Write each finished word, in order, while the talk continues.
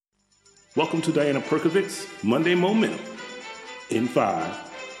Welcome to Diana Perkovic's Monday Momentum in 5,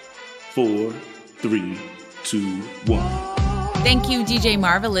 4, 3, 2, 1. Thank you, DJ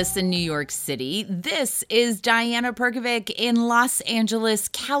Marvelous in New York City. This is Diana Perkovic in Los Angeles,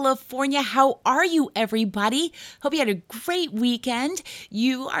 California. How are you, everybody? Hope you had a great weekend.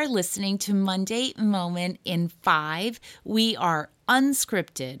 You are listening to Monday Moment in 5. We are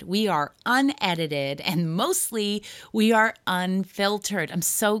unscripted, we are unedited, and mostly we are unfiltered. I'm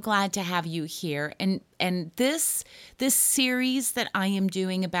so glad to have you here. And this series that I am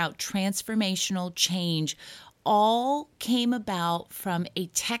doing about transformational change all came about from a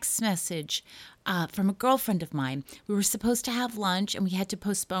text message from a girlfriend of mine. We were supposed to have lunch and we had to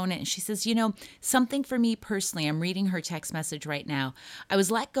postpone it. And she says, something for me personally, I'm reading her text message right now. I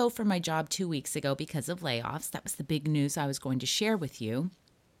was let go from my job 2 weeks ago because of layoffs. That was the big news I was going to share with you.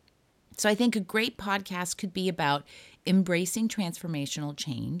 So I think a great podcast could be about embracing transformational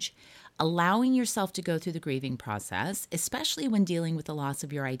change, allowing yourself to go through the grieving process, especially when dealing with the loss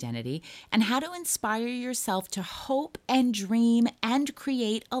of your identity, and how to inspire yourself to hope and dream and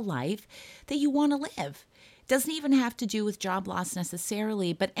create a life that you want to live. It doesn't even have to do with job loss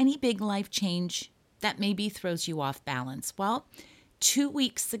necessarily, but any big life change that maybe throws you off balance. Well, 2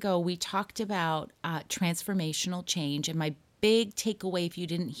 weeks ago, we talked about transformational change, and my big takeaway, if you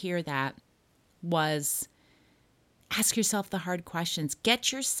didn't hear that, was ask yourself the hard questions.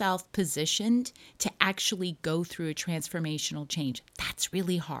 Get yourself positioned to actually go through a transformational change. That's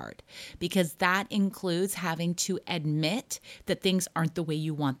really hard because that includes having to admit that things aren't the way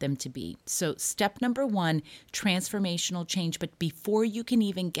you want them to be. So step number 1, transformational change. But before you can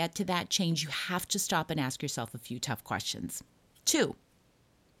even get to that change, you have to stop and ask yourself a few tough questions. 2,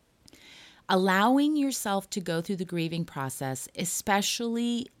 allowing yourself to go through the grieving process,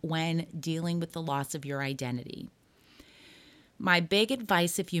 especially when dealing with the loss of your identity. My big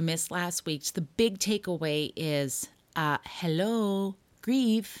advice, if you missed last week's, the big takeaway is,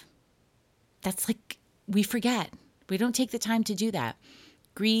 grieve. That's like, we forget. We don't take the time to do that.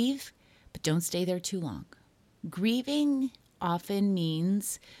 Grieve, but don't stay there too long. Grieving often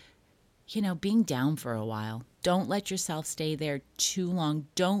means, being down for a while. Don't let yourself stay there too long.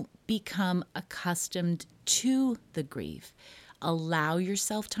 Don't become accustomed to the grief. Allow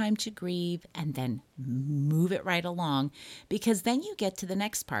yourself time to grieve and then move it right along, because then you get to the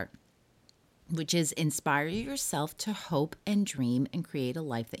next part, which is inspire yourself to hope and dream and create a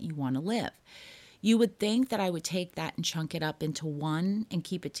life that you want to live. You would think that I would take that and chunk it up into one and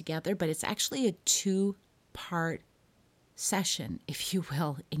keep it together, but it's actually a 2-part session, if you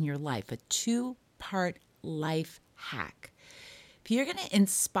will, in your life, a 2-part life hack. If you're going to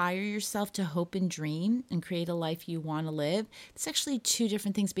inspire yourself to hope and dream and create a life you want to live, it's actually 2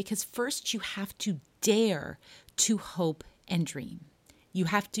 different things, because first you have to dare to hope and dream. You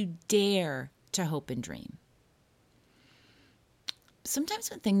have to dare to hope and dream. Sometimes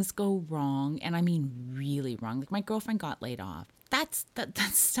when things go wrong, and I mean really wrong, like my girlfriend got laid off, that's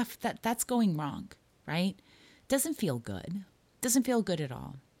stuff that's going wrong, right? Doesn't feel good. Doesn't feel good at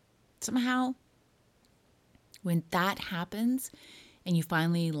all. Somehow, when that happens and you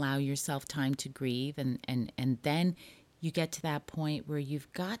finally allow yourself time to grieve and then you get to that point where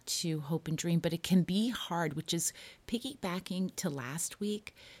you've got to hope and dream, but it can be hard, which is piggybacking to last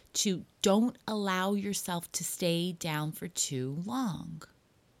week, to don't allow yourself to stay down for too long.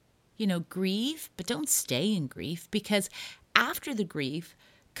 Grieve, but don't stay in grief, because after the grief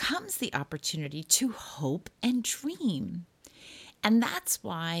comes the opportunity to hope and dream. And that's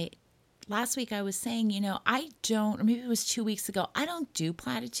why last week I was saying, I don't, or maybe it was 2 weeks ago, I don't do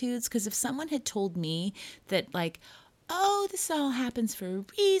platitudes, because if someone had told me that this all happens for a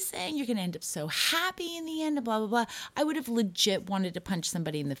reason, you're going to end up so happy in the end, and blah, blah, blah, I would have legit wanted to punch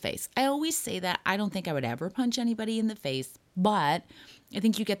somebody in the face. I always say that. I don't think I would ever punch anybody in the face, but I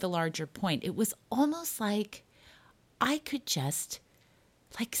think you get the larger point. It was almost like I could just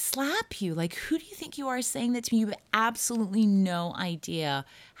slap you. Who do you think you are saying that to me? You have absolutely no idea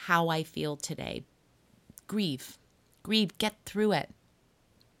how I feel today. Grieve, get through it.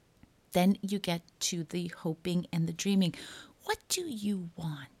 Then you get to the hoping and the dreaming. What do you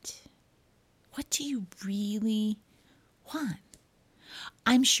want? What do you really want?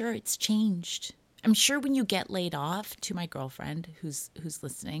 I'm sure it's changed. I'm sure when you get laid off, to my girlfriend who's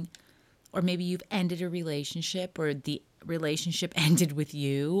listening, or maybe you've ended a relationship, or the relationship ended with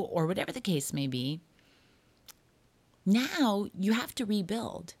you, or whatever the case may be, now you have to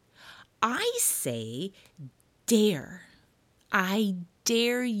rebuild. I say dare. I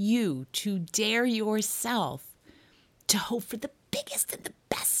dare you to dare yourself to hope for the biggest and the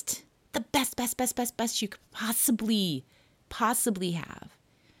best you could possibly have.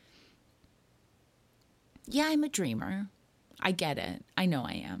 Yeah, I'm a dreamer. I get it. I know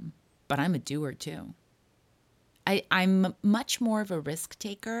I am. But I'm a doer too. I'm much more of a risk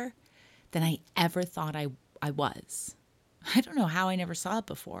taker than I ever thought I was. I don't know how I never saw it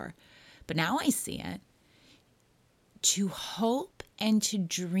before, but now I see it. To hope and to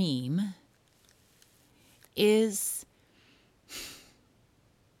dream is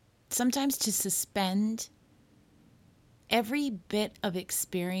sometimes to suspend every bit of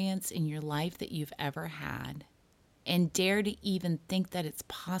experience in your life that you've ever had and dare to even think that it's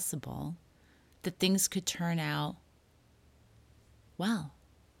possible that things could turn out well.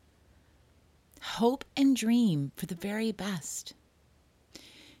 Hope and dream for the very best.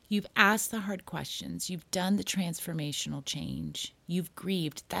 You've asked the hard questions. You've done the transformational change. You've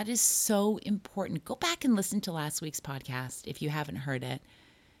grieved. That is so important. Go back and listen to last week's podcast if you haven't heard it.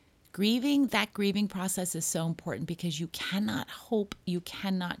 That grieving process is so important because you cannot hope, you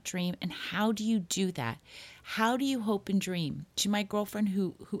cannot dream. And how do you do that? How do you hope and dream? To my girlfriend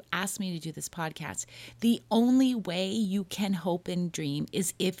who asked me to do this podcast, the only way you can hope and dream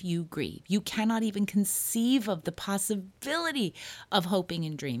is if you grieve. You cannot even conceive of the possibility of hoping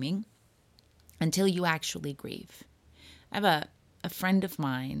and dreaming until you actually grieve. I have a friend of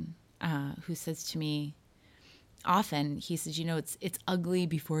mine who says to me, often he says, it's ugly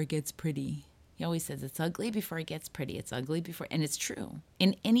before it gets pretty. He always says it's ugly before it gets pretty. It's ugly before, and it's true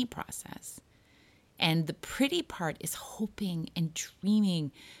in any process. And the pretty part is hoping and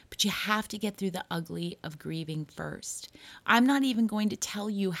dreaming, but you have to get through the ugly of grieving first. I'm not even going to tell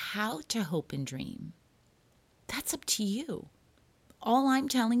you how to hope and dream. That's up to you. All I'm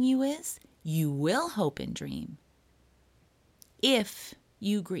telling you is you will hope and dream if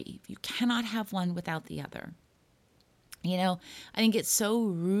you grieve. You cannot have one without the other. I think it's so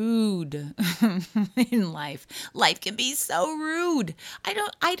rude in life. Life can be so rude.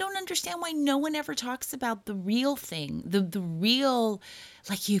 I don't understand why no one ever talks about the real thing, the real,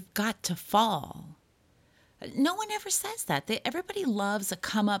 like you've got to fall. No one ever says that. Everybody loves a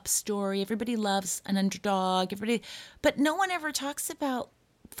come up story. Everybody loves an underdog. But no one ever talks about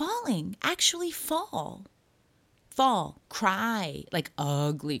falling. Actually fall, cry, like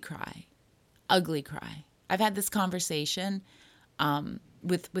ugly cry. I've had this conversation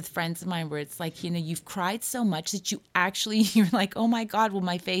with friends of mine where it's like, you've cried so much that you're like, oh my God, will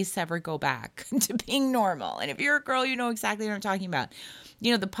my face ever go back to being normal? And if you're a girl, you know exactly what I'm talking about.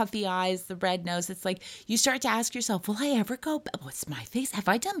 The puffy eyes, the red nose. It's like you start to ask yourself, will I ever go back? What's my face? Have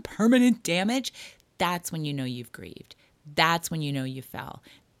I done permanent damage? That's when you know you've grieved. That's when you know you fell.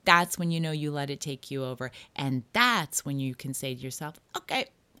 That's when you know you let it take you over. And that's when you can say to yourself, okay,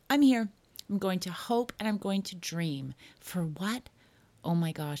 I'm here. I'm going to hope and I'm going to dream. For what? Oh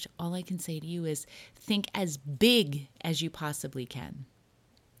my gosh, all I can say to you is think as big as you possibly can.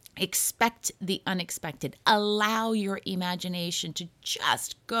 Expect the unexpected. Allow your imagination to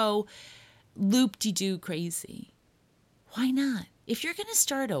just go loop-de-doo crazy. Why not? If you're going to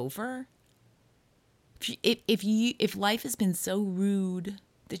start over, if life has been so rude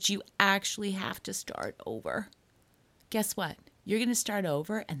that you actually have to start over, guess what? You're going to start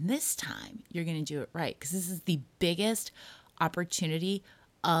over, and this time you're going to do it right because this is the biggest opportunity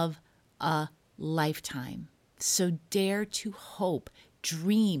of a lifetime. So dare to hope,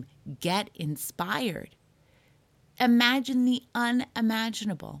 dream, get inspired. Imagine the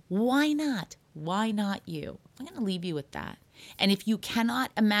unimaginable. Why not? Why not you? I'm going to leave you with that. And if you cannot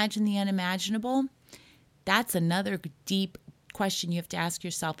imagine the unimaginable, that's another deep question you have to ask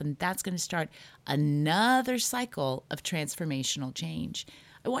yourself, and that's going to start another cycle of transformational change.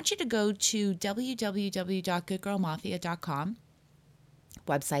 I want you to go to www.goodgirlmafia.com.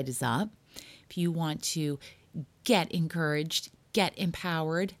 Website is up. If you want to get encouraged, get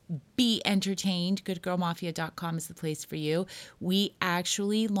empowered, be entertained, goodgirlmafia.com is the place for you. We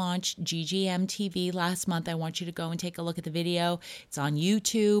actually launched GGM TV last month. I want you to go and take a look at the video. It's on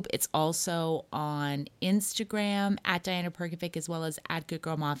YouTube. It's also on Instagram at Diana Perkovic as well as at Good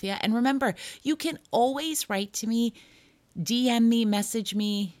Girl Mafia. And remember, you can always write to me, DM me, message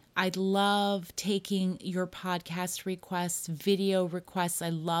me. I love taking your podcast requests, video requests. I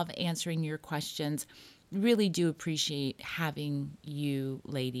love answering your questions. Really do appreciate having you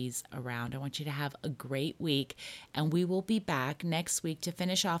ladies around. I want you to have a great week, and we will be back next week to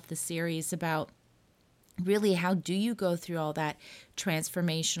finish off the series about really how do you go through all that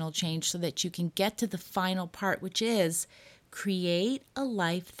transformational change so that you can get to the final part, which is create a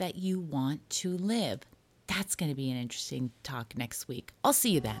life that you want to live. That's going to be an interesting talk next week. I'll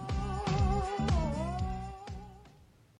see you then.